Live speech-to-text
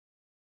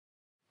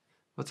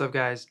What's up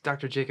guys,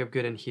 Dr. Jacob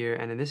Goodin here,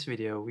 and in this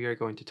video we are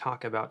going to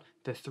talk about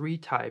the three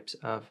types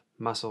of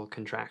muscle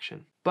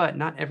contraction. But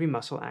not every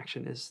muscle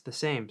action is the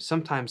same.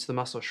 Sometimes the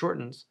muscle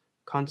shortens,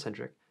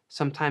 concentric,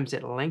 sometimes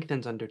it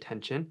lengthens under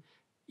tension,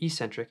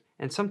 eccentric,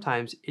 and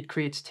sometimes it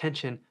creates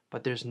tension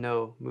but there's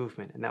no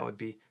movement, and that would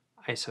be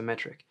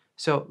isometric.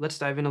 So let's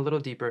dive in a little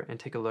deeper and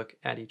take a look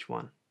at each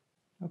one.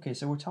 Okay,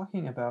 so we're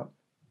talking about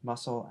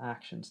muscle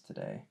actions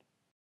today,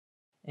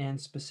 and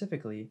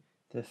specifically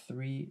the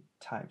three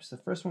types. The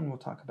first one we'll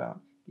talk about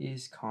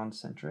is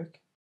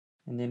concentric,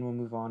 and then we'll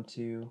move on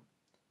to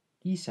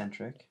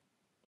eccentric,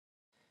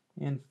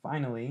 and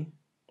finally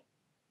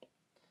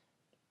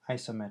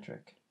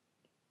isometric.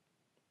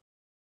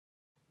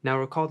 Now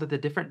recall that the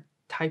different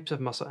types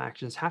of muscle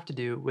actions have to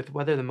do with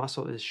whether the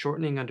muscle is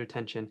shortening under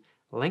tension,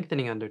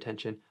 lengthening under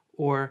tension,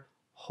 or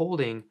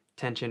holding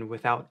tension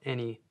without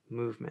any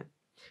movement.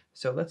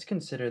 So let's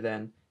consider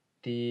then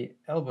the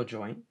elbow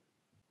joint.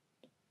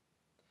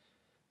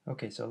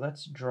 Okay, so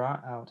let's draw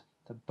out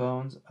the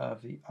bones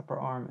of the upper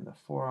arm and the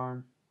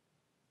forearm.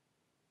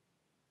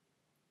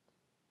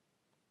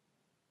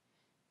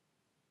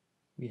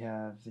 We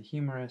have the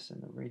humerus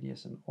and the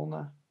radius and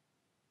ulna.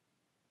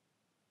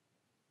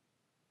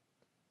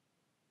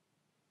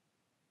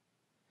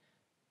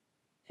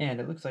 And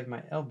it looks like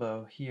my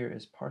elbow here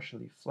is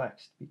partially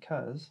flexed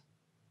because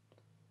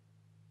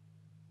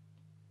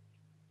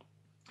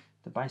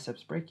the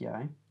biceps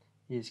brachii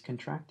is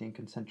contracting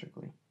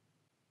concentrically.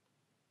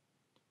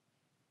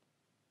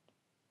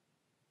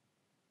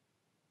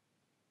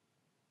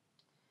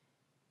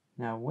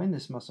 Now, when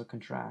this muscle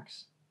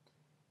contracts,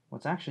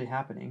 what's actually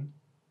happening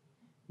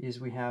is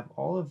we have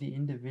all of the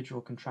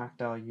individual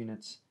contractile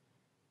units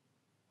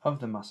of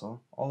the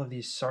muscle, all of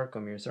these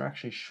sarcomeres, are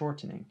actually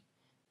shortening.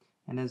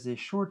 And as they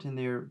shorten,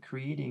 they're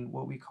creating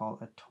what we call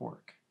a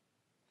torque.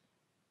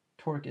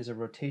 Torque is a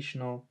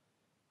rotational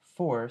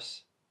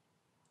force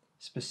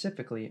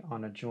specifically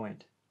on a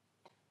joint.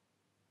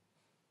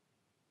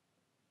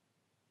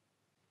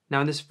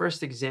 Now in this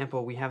first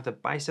example, we have the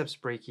biceps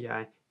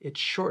brachii. It's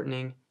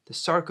shortening. The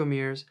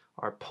sarcomeres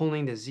are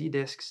pulling the Z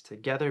discs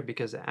together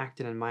because the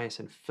actin and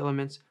myosin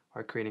filaments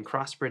are creating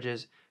cross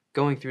bridges,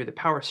 going through the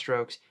power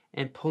strokes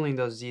and pulling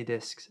those Z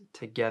discs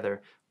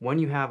together. When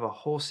you have a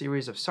whole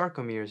series of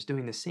sarcomeres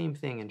doing the same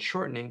thing and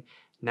shortening,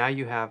 now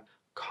you have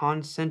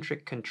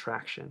concentric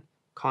contraction,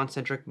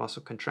 concentric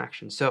muscle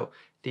contraction. So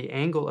the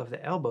angle of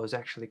the elbow is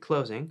actually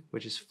closing,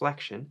 which is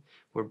flexion.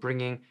 We're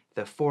bringing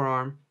the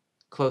forearm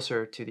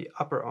closer to the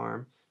upper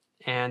arm,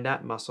 and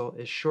that muscle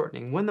is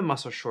shortening. When the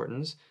muscle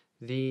shortens,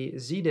 the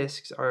Z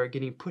discs are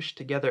getting pushed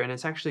together, and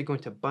it's actually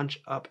going to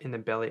bunch up in the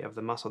belly of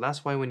the muscle.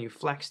 That's why when you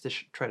flex to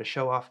try to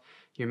show off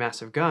your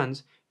massive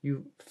guns,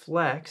 you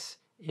flex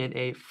in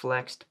a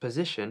flexed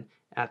position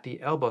at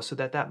the elbow so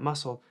that that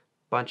muscle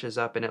bunches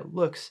up and it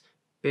looks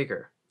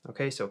bigger.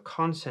 Okay, so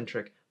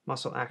concentric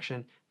muscle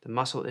action, the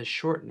muscle is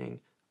shortening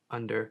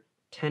under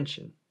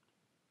tension.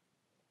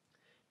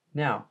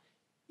 Now,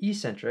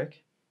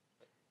 eccentric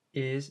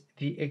is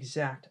the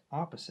exact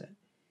opposite.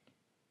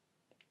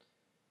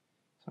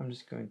 So I'm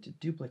just going to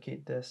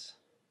duplicate this,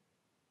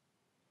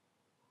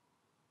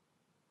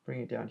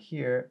 bring it down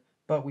here,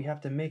 but we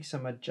have to make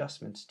some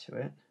adjustments to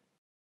it.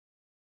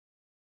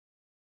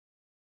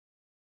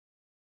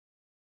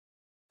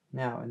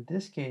 Now, in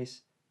this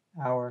case,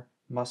 our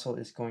muscle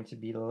is going to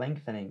be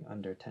lengthening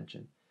under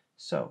tension.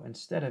 So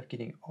instead of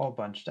getting all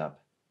bunched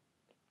up,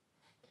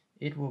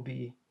 it will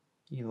be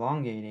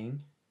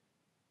elongating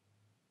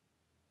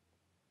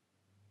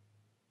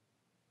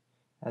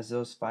as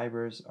those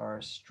fibers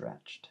are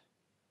stretched.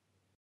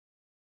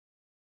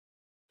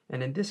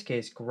 And in this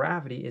case,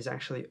 gravity is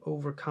actually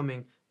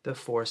overcoming the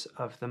force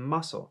of the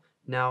muscle.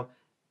 Now,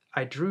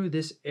 I drew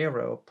this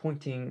arrow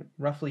pointing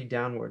roughly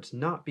downwards,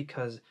 not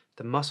because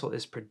the muscle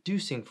is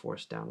producing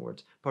force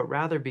downwards, but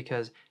rather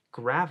because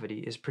gravity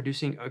is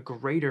producing a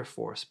greater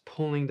force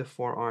pulling the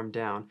forearm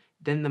down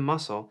than the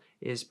muscle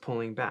is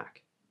pulling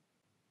back.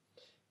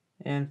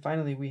 And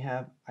finally, we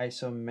have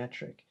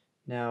isometric.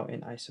 Now,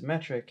 in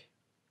isometric,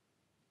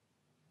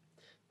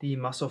 the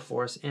muscle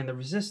force and the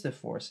resistive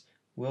force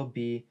will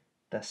be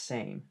the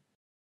same.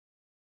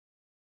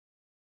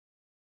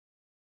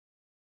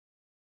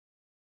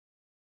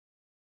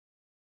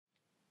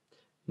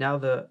 Now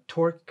the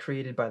torque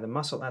created by the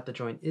muscle at the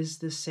joint is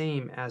the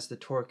same as the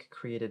torque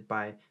created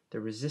by the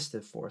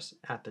resistive force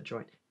at the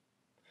joint.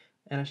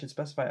 And I should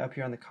specify up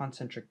here on the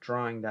concentric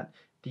drawing that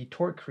the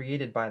torque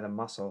created by the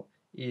muscle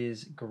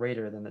is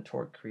greater than the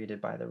torque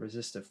created by the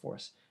resistive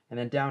force. And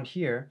then down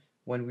here,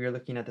 when we are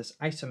looking at this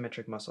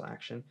isometric muscle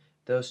action,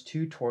 those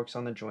two torques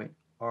on the joint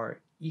are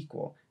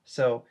equal.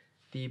 So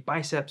the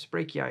biceps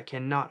brachii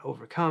cannot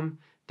overcome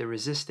the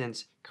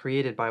resistance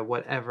created by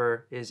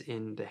whatever is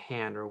in the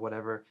hand or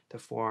whatever the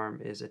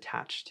forearm is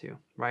attached to,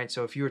 right?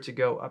 So if you were to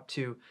go up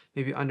to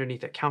maybe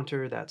underneath a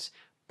counter that's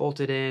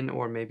bolted in,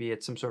 or maybe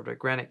it's some sort of a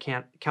granite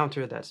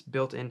counter that's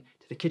built into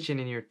the kitchen,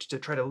 and you're to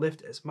try to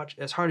lift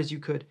as hard as you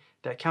could,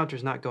 that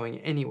counter's not going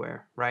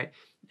anywhere, right?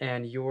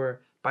 And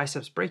your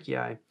biceps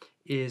brachii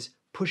is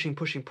pushing,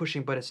 pushing,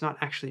 pushing, but it's not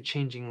actually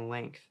changing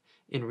length.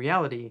 In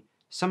reality,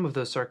 some of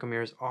those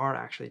sarcomeres are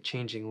actually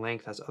changing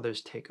length as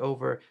others take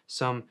over.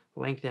 Some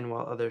lengthen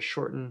while others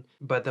shorten,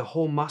 but the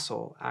whole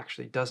muscle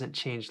actually doesn't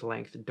change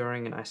length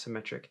during an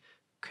isometric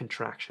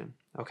contraction.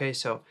 Okay,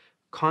 so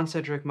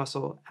concentric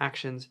muscle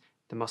actions,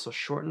 the muscle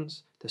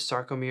shortens, the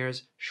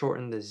sarcomeres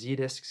shorten, the Z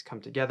discs come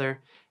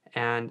together,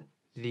 and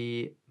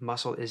the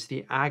muscle is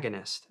the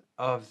agonist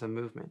of the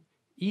movement.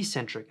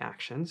 Eccentric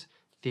actions,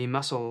 the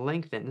muscle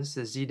lengthens,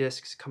 the Z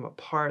discs come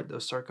apart,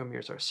 those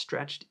sarcomeres are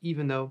stretched,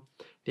 even though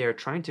they are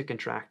trying to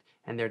contract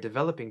and they're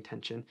developing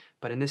tension.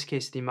 But in this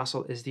case, the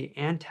muscle is the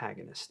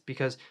antagonist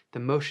because the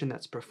motion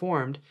that's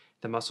performed,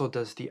 the muscle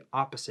does the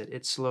opposite.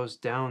 It slows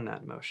down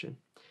that motion.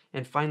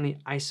 And finally,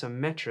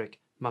 isometric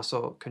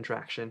muscle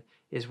contraction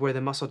is where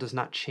the muscle does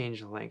not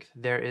change length.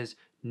 There is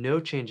no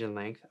change in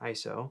length,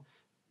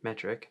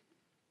 isometric,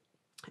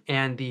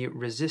 and the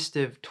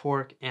resistive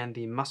torque and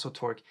the muscle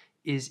torque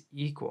is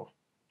equal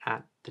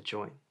at the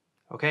joint.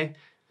 Okay,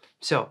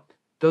 so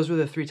those were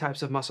the 3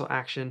 types of muscle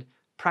action.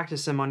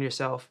 Practice them on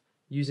yourself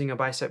using a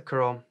bicep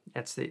curl.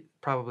 That's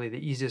probably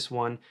the easiest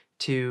one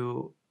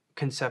to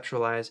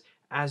conceptualize.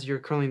 As you're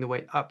curling the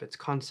weight up, it's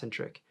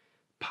concentric.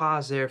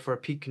 Pause there for a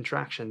peak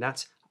contraction.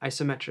 That's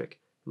isometric.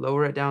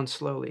 Lower it down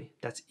slowly.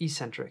 That's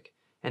eccentric.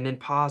 And then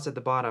pause at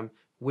the bottom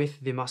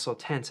with the muscle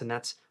tense, and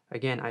that's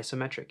again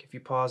isometric. If you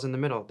pause in the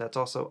middle, that's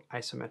also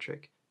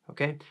isometric.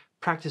 Okay?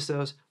 Practice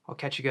those. I'll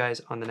catch you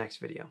guys on the next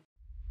video.